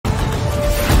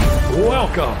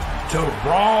Welcome to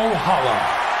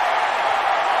Vodhalla.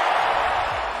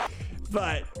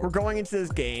 But we're going into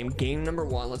this game number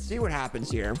 1. Let's see what happens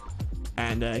here.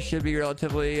 And it should be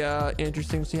relatively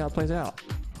interesting to see how it plays out.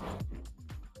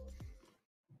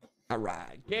 All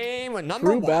right, game number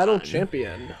 1. True battle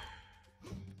champion.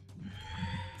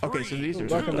 Okay, so these are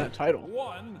that title.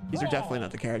 These are definitely not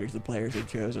the characters the players have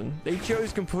chosen. They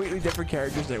chose completely different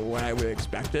characters than what I would have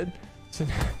expected. So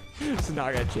now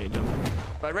I gotta change them.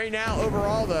 But right now,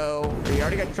 overall though, we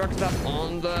already got TruckStop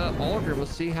on the altar. We'll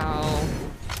see how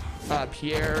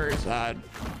Pierre's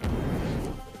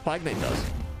Flag Knight does.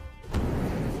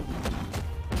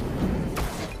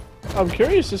 I'm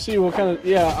curious to see what kind of...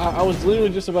 Yeah, I was literally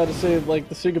just about to say, like,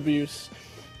 the sig abuse.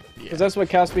 Because that's what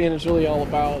Caspian is really all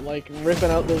about, like,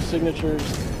 ripping out those signatures.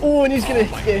 Oh, and he's gonna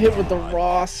get hit with the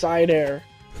raw side air.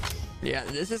 Yeah,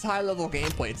 this is high-level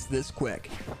gameplay. It's this quick.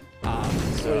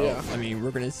 Yeah. I mean,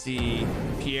 we're gonna see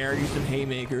Pier use some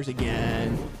haymakers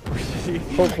again.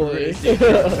 Hopefully.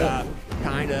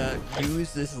 Kind of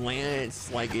use this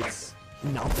lance like it's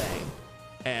nothing.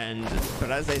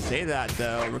 But as I say that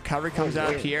though, recovery comes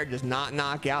out. Pier does not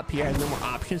knock out. Pier has no more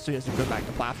options, so he has to go back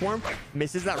to platform.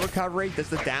 Misses that recovery. Does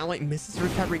the downlight. Misses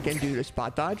recovery again due to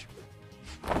spot dodge.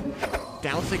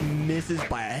 Downstick misses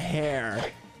by a hair.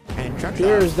 And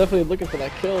Pier is definitely looking for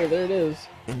that kill. There it is.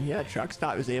 And yeah,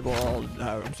 TruckStop is able.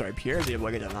 Pier is able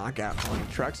to get a knockout on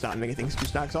TruckStop, making things 2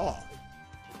 stocks all.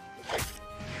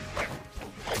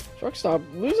 TruckStop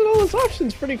losing all his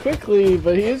options pretty quickly,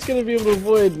 but he is going to be able to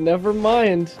avoid. Never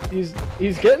mind. He's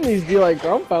getting these D-like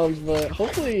ground pounds, but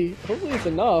hopefully it's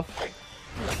enough.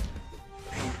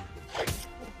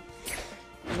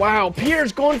 Wow,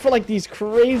 Pierre's going for like these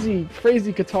crazy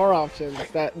guitar options.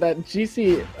 That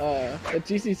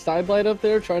GC side light up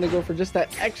there, trying to go for just that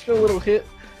extra little hit.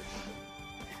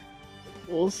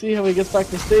 We'll see how he gets back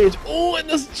to stage. Oh, and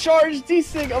this charge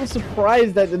D-Sig. I'm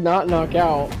surprised that did not knock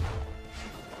out.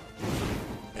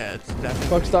 Yeah, it's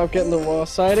definitely... TruckStop getting the raw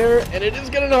side air, and it is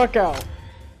gonna knock out.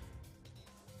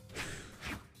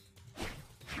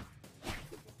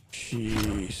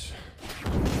 Jeez.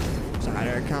 Side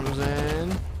air comes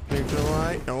in. Neutral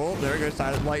light. Oh, there we go.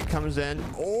 Side light comes in.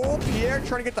 Oh, Pier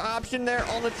trying to get the option there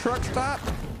on the TruckStop.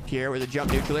 Pier with a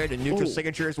jump neutral air, the neutral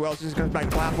signature as well. So this comes back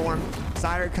to platform.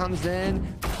 Sider comes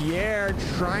in. Pier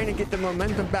trying to get the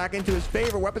momentum back into his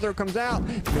favor. Weapon throw comes out.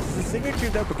 Misses the signature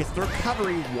though, but gets the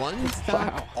recovery. 1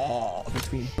 stop all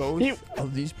between both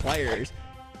of these players.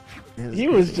 He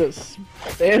was just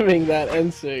spamming that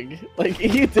N-Sig. Like,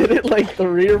 he did it like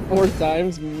 3 or 4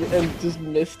 times and just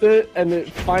missed it, and it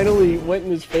finally went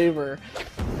in his favor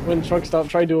when TruckStop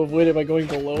tried to avoid it by going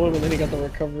below him, and then he got the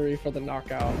recovery for the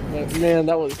knockout. But man,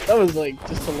 that was like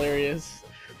just hilarious.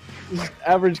 Just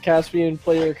average Caspian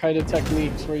player kind of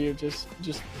techniques where you're just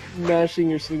mashing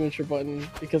your signature button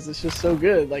because it's just so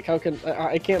good. Like, how can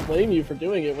I can't blame you for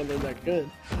doing it when they're that good.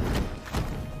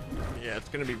 Yeah, it's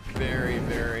gonna be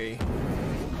very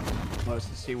close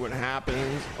to see what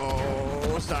happens.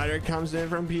 Oh, Sider comes in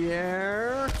from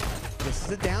Pier. This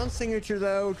is a down signature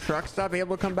though. TruckStop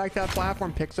able to come back to that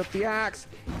platform, picks up the axe.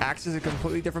 Axe is a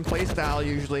completely different play style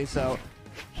usually, so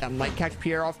that might catch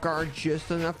Pier off guard just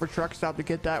enough for TruckStop to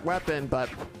get that weapon. But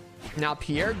now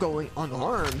Pier going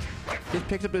unarmed, just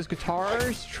picks up his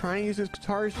guitars, trying to use his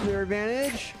guitars to their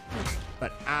advantage.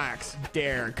 But Axe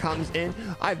Dare comes in.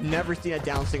 I've never seen a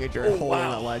down signature holding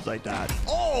on a ledge like that.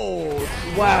 Oh,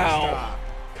 wow.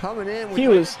 Coming in with he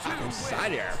was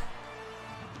side air.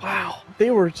 Wow,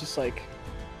 they were just like,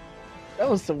 that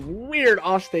was some weird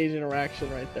offstage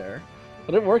interaction right there.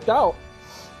 But it worked out.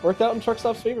 Worked out in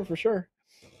TruckStop's favor for sure.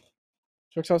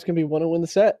 TruckStop's gonna be one to win the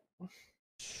set.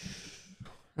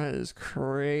 That is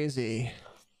crazy.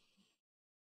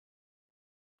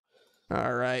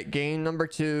 All right, game number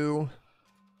 2.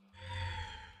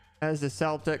 As the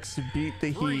Celtics beat the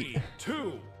Heat 3,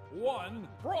 2, 1,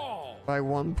 brawl. by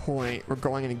 1 point. We're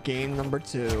going into game number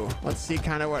 2. Let's see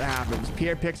kind of what happens.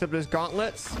 Pier picks up his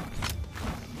gauntlets.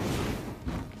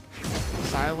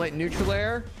 Silent neutral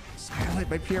air. Silent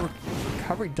by Pier.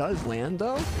 Recovery does land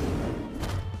though.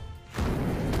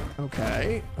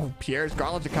 Okay. Oh, Pierre's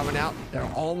gauntlets are coming out. They're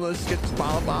almost get the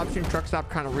spot-up option. TruckStop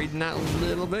kind of reading that a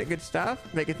little bit. Good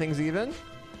stuff. Making things even.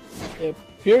 Yeah,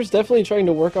 Pierre's definitely trying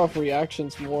to work off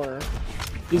reactions more.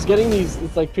 He's getting these,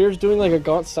 it's like Pierre's doing like a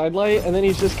gaunt sidelight, and then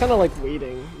he's just kind of like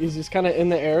waiting. He's just kind of in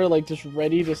the air, like just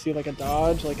ready to see like a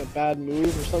dodge, like a bad move,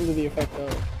 or something to the effect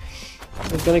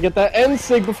of. He's gonna get that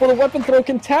N-Sig before the weapon throw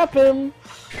can tap him.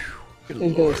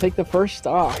 He's gonna take the first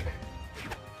stock.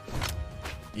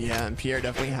 Yeah, and Pier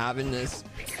definitely having this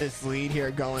lead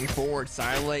here going forward.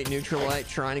 Silent neutral light,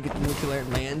 trying to get the neutral air,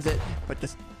 lands it, but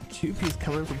this two-piece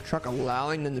coming from Truck,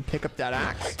 allowing them to pick up that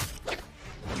axe.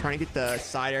 Trying to get the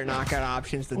side air knockout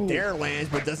options. The dare lands,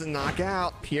 but doesn't knock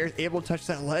out. Pierre's able to touch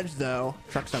that ledge, though.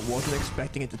 TruckStop wasn't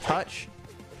expecting it to touch.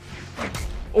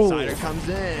 Side air comes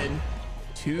in.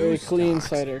 Very clean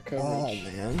side air coverage.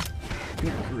 Oh, man.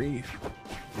 Good grief.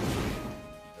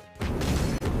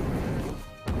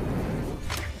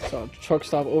 Saw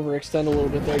TruckStop overextend a little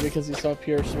bit there because he saw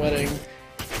Pier sweating.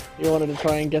 He wanted to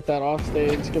try and get that off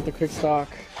stage, get the quick stock.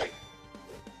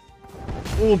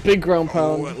 Ooh, big ground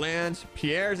pound. Oh, it lands.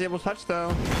 Pierre's able to touch,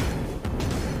 though.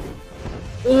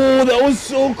 Oh, that was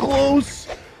so close.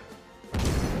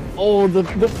 Oh,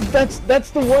 that's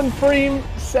the one frame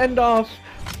send off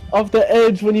the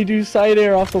edge when you do side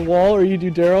air off the wall or you do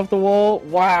dare off the wall.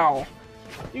 Wow.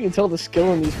 You can tell the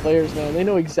skill in these players, man. They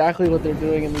know exactly what they're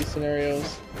doing in these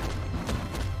scenarios.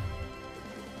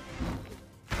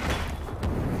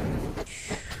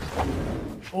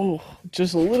 Oh,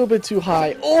 just a little bit too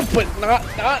high. Oh, but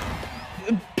not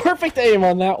perfect aim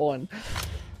on that one.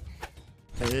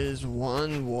 It is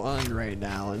 1-1 right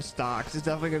now in stocks. It's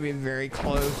definitely going to be a very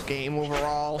close game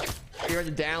overall. Here at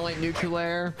the down lane, neutral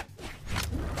air.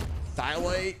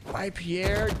 Silate by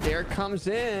Pierre. Dare comes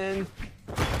in.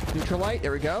 Neutral light.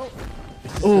 There we go.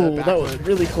 Oh, that was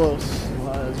really close.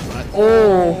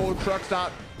 Oh,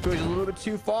 TruckStop goes a little bit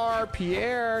too far.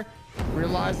 Pierre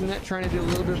realizing that, trying to do a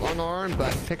little bit of unarmed,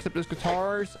 but picks up those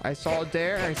guitars. I saw a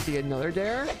dare. I see another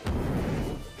dare.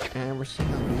 And we're seeing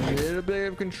a little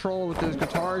bit of control with those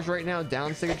guitars right now.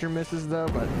 Down signature misses though,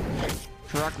 but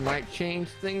Truck might change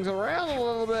things around a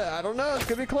little bit. I don't know. It's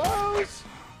gonna be close.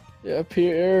 Yeah,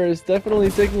 Pier is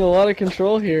definitely taking a lot of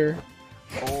control here.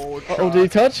 Oh, did he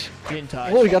touch? He didn't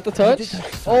touch. Oh, he got the touch.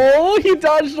 Oh, he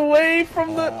dodged away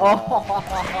from the.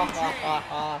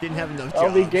 Didn't have enough.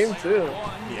 That'll be game 2.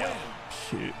 Yeah.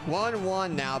 Shoot.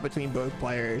 1-1 now between both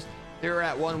players. They were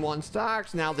at 1-1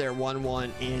 stocks. Now they're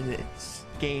 1-1 in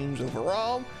games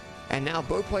overall. And now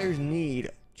both players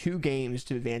need 2 games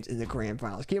to advance in the grand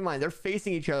finals. Keep in mind, they're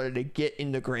facing each other to get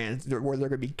in the grands, where they're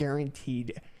going to be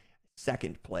guaranteed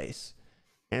second place.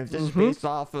 And if this is based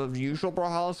off of usual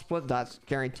Brawlhalla split, that's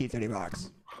guaranteed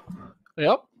 $30.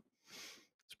 Yep.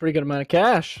 It's a pretty good amount of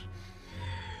cash.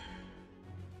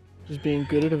 Just being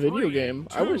good at a video game.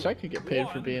 I wish I could get paid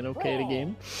for being okay at a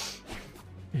game.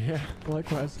 Yeah,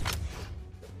 likewise.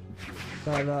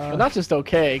 But not just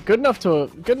okay, good enough to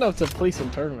play some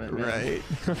tournament, man.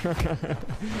 Right.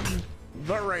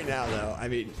 But right now, though, I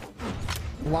mean,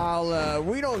 while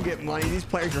we don't get money, these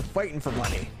players are fighting for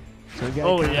money. So we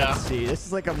gotta see. This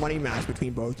is like a money match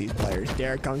between both these players.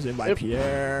 Derek comes in by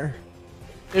Pierre.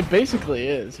 It basically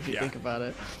is, if you think about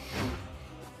it.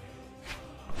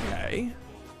 Okay.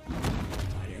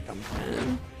 Sider comes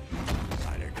in.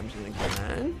 Sider comes in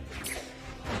again.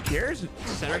 Pierre's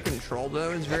center control,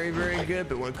 though, is very, very good,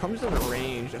 but when it comes to the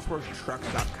range, that's where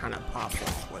TruckStop kind of pops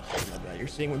off with a little bit. You're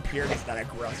seeing when Pierre gets that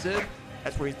aggressive,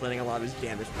 that's where he's letting a lot of his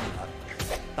damage come up.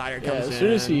 Sider comes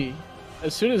in.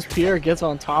 As soon as Pier gets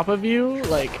on top of you,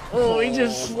 like, he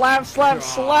just slap,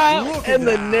 and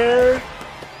the nair.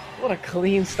 What a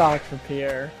clean stock for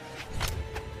Pier.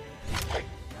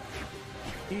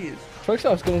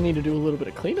 TruckStop's gonna need to do a little bit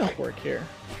of cleanup work here.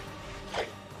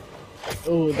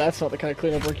 Oh, that's not the kind of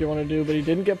cleanup work you want to do, but he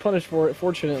didn't get punished for it,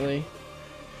 fortunately.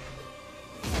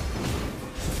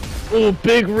 Oh,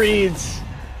 big reads.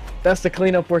 That's the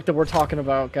cleanup work that we're talking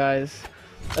about, guys.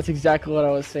 That's exactly what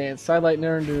I was saying. Sidelight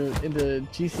Nair into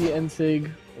GC Ensig.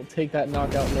 We'll take that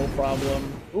knockout, no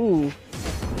problem. Ooh.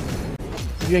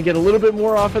 He's gonna get a little bit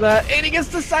more off of that. And he gets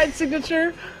the side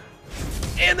signature.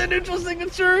 And the neutral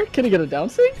signature. Can he get a down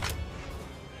sig?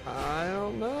 I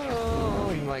don't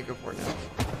know. He might go for it now.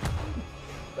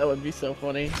 That would be so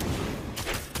funny.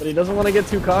 But he doesn't want to get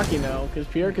too cocky now, because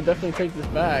Pierre could definitely take this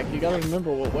back. You gotta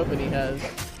remember what weapon he has.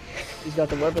 He's got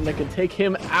the weapon that could take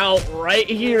him out right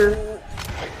here.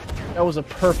 That was a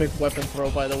perfect weapon throw,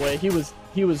 by the way. He was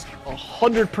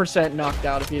 100% knocked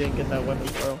out if he didn't get that weapon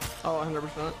throw. Oh,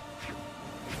 100%.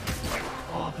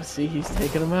 Oh, but see, he's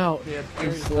taking him out. Yeah,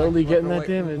 he's slowly getting that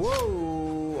damage.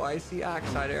 Whoa! I see axe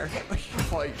side air.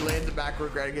 Oh, he lands the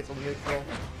backward grab, gets on the neutral.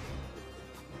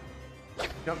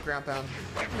 Jump ground pound.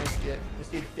 I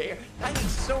see it there. That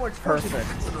is so much perfect.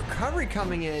 The recovery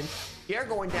coming in. They're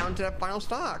going down to that final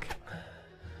stock.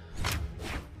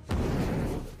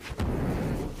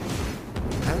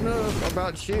 I don't know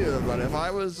about you, but if I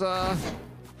was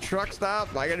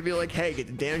TruckStop, I gotta be like, hey, get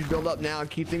the damage build up now,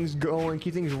 keep things going,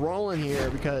 keep things rolling here,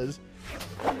 because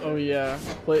oh yeah,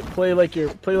 play like your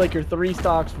 3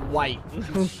 stocks white.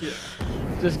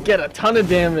 Just get a ton of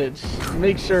damage.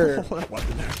 Make sure. That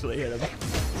weapon actually hit him.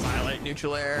 Silent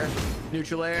neutral air,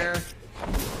 neutral air.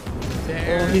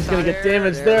 he's gonna get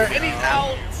damaged there, and he's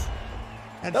out.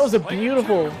 That's That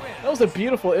was a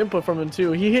beautiful input from him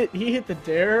too. He hit the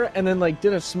dare and then like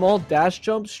did a small dash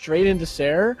jump straight into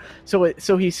Sarah.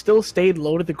 So he still stayed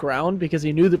low to the ground because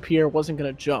he knew the Pier wasn't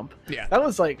gonna jump. Yeah. That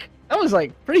was like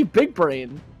pretty big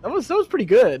brain. That was pretty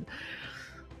good.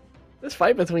 This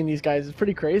fight between these guys is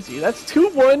pretty crazy. That's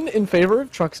 2-1 in favor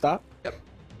of TruckStop. Yep.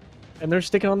 And they're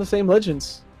sticking on the same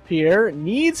legends. Pier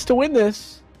needs to win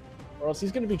this, or else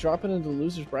he's gonna be dropping into the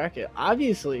loser's bracket.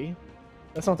 Obviously.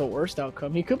 That's not the worst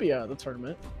outcome. He could be out of the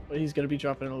tournament, but he's going to be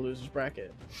dropping in a loser's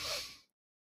bracket.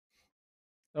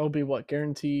 That will be what?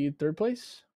 Guaranteed third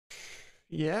place?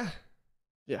 Yeah.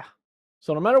 Yeah.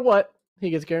 So no matter what, he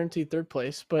gets guaranteed third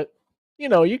place. But, you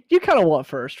know, you kind of want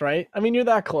first, right? I mean, you're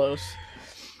that close.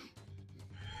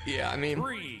 Yeah, I mean,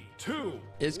 3, 2,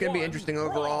 it's going to be interesting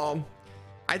overall.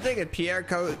 I think if Pier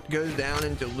goes down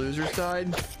into loser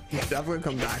side, he's definitely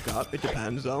going to come back up. It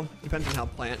depends, though. Depends on how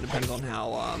depends on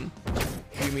how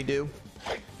Yumi do.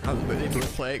 How they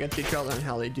both play against each other and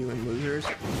how they do in losers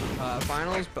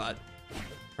finals. But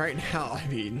right now, I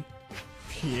mean,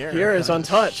 Pier is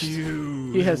untouched.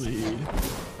 He has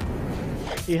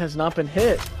not been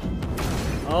hit.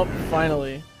 Oh,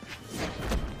 finally.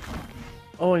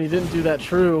 Oh, and he didn't do that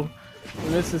true. He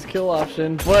missed his kill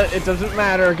option, but it doesn't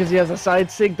matter because he has a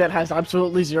side sig that has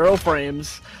absolutely 0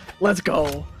 frames. Let's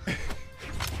go.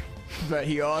 But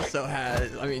he also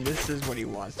has, I mean, this is what he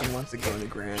wants. He wants to go to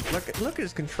Grand. Look at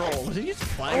his control. Is he just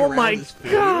flying around his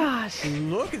food? Oh my gosh!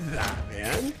 Look at that,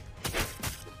 man.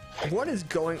 What is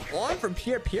going on from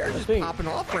Pier? Pier just popping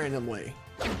off randomly.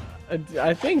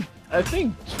 I think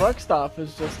TruckStop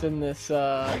is just in this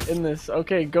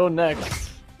okay, go next.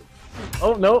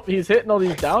 Oh nope, he's hitting all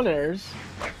these down airs.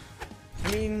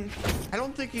 I mean, I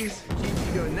don't think he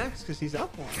can go next because he's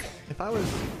up one. If I was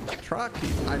Truck,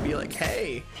 I'd be like,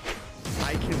 hey,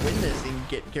 I can win this and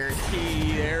get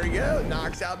guaranteed. There we go.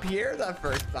 Knocks out Pier that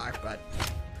first stock, but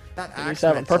that axe He's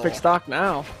having perfect stock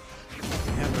now.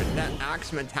 Yeah, but that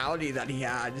axe mentality that he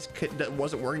had that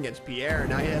wasn't working against Pier.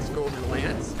 Now he has to go over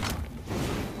Lance.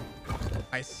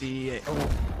 I see it.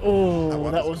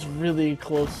 Oh, that was really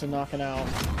close to knocking out.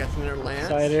 Gets another Lance.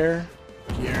 Side air.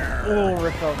 Pier. Oh,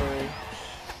 recovery.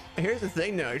 Here's the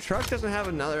thing though, Truck doesn't have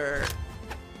another.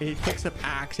 He picks up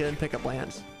axe, he doesn't pick up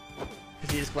lance.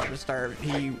 Because he just weapon starved.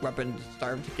 He weapon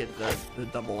starved to get the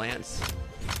double lance.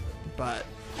 But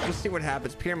we'll see what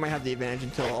happens. Pier might have the advantage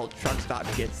until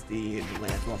TruckStop gets the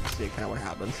lance. We'll have to see kind of what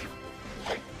happens.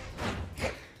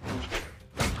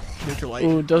 Neutral light.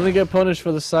 Ooh, doesn't get punished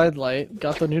for the side light.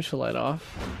 Got the neutral light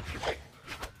off.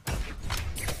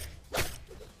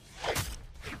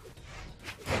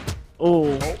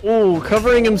 Oh,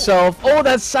 covering himself. Oh,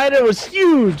 that side air was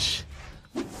huge.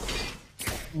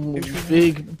 Ooh,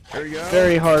 big,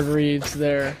 very hard reads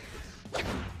there.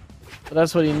 But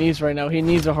that's what he needs right now. He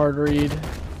needs a hard read.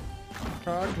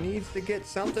 Truck needs to get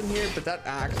something here, but that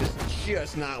axe is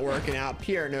just not working out.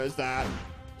 Pier knows that.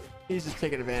 He's just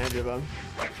taking advantage of him.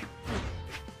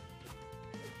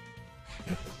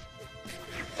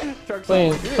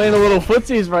 Playing a little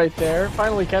footsies right there.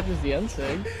 Finally catches the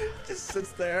NSIG. Just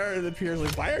sits there, and then Pier's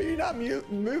like, "Why are you not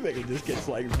moving?" He just gets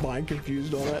like mind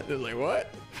confused on it. And like,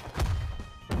 what?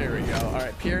 There we go. All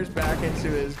right, Pier's back into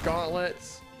his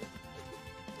gauntlets.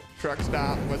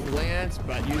 TruckStop with Lance,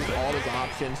 but used all his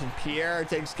options, and Pier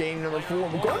takes game number 4.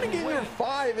 We're going to game number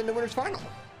 5 in the winners final.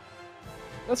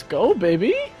 Let's go,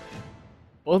 baby.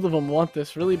 Both of them want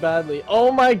this really badly.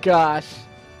 Oh my gosh.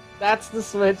 That's the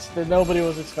switch that nobody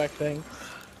was expecting.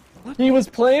 He was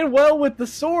playing well with the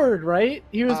sword, right?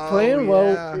 He was playing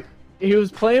well. He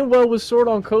was playing well with sword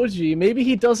on Koji. Maybe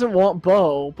he doesn't want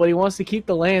bow, but he wants to keep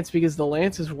the lance because the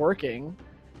lance is working.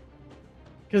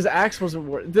 Because axe wasn't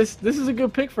working. This is a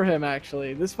good pick for him,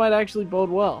 actually. This might actually bode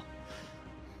well.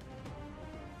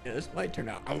 Yeah, this might turn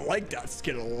out. I like that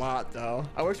skin a lot, though.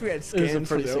 I wish we had skins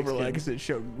for the overlay because it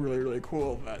showed really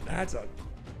cool. But that's a.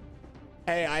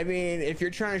 Hey, I mean, if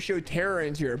you're trying to show terror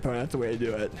into your opponent, that's the way to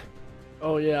do it.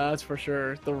 Oh yeah, that's for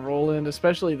sure. The Roland,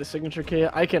 especially the signature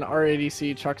kit, I can already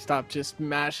see TruckStop just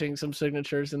mashing some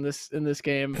signatures in this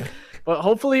game. But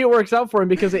hopefully it works out for him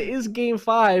because it is game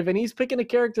 5 and he's picking a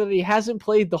character that he hasn't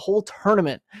played the whole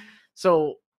tournament.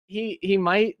 So he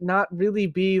might not really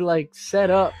be like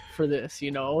set up for this, you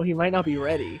know? He might not be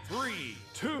ready. 3,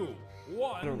 2,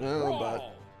 1. I don't know,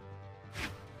 but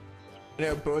I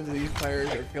know both of these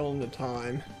players are feeling the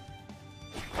time.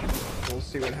 We'll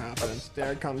see what happens.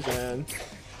 There comes in.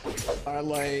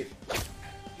 Highlight.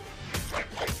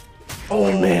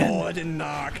 Oh man! I didn't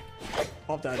knock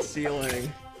off that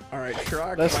ceiling. All right,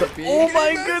 Truck. That's the. Oh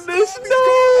my goodness!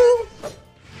 No!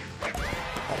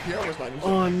 Oh, Pier was not.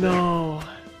 Oh no!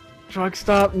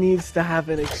 TruckStop needs to have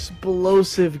an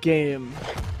explosive game.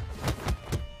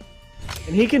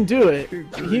 And he can do it.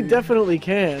 He definitely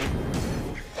can.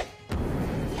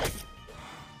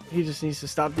 He just needs to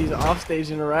stop these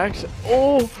offstage interactions.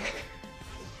 Oh!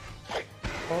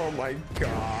 Oh my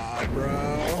god, bro.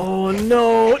 Oh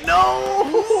no!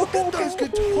 No! Look at those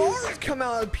guitars come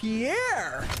out of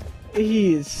Pierre!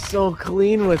 He is so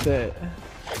clean with it.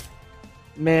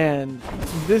 Man,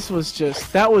 that was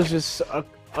just a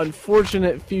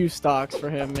unfortunate few stocks for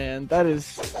him, man. That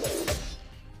is...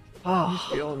 He's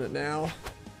feeling it now.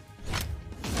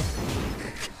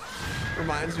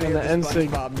 Reminds me of the the NSYNC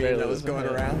SpongeBob meme that was going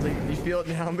around. Like, you feel it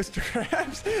now, Mr.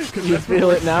 Krabs? You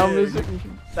feel it now, Mr.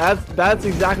 That's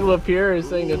exactly what Pier is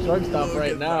saying to TruckStop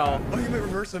right now. Oh, you might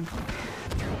reverse him.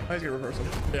 I was gonna reverse him.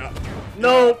 Yeah.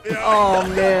 Nope. Yeah. Oh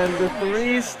man, the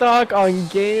 3 stock on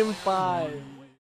game 5.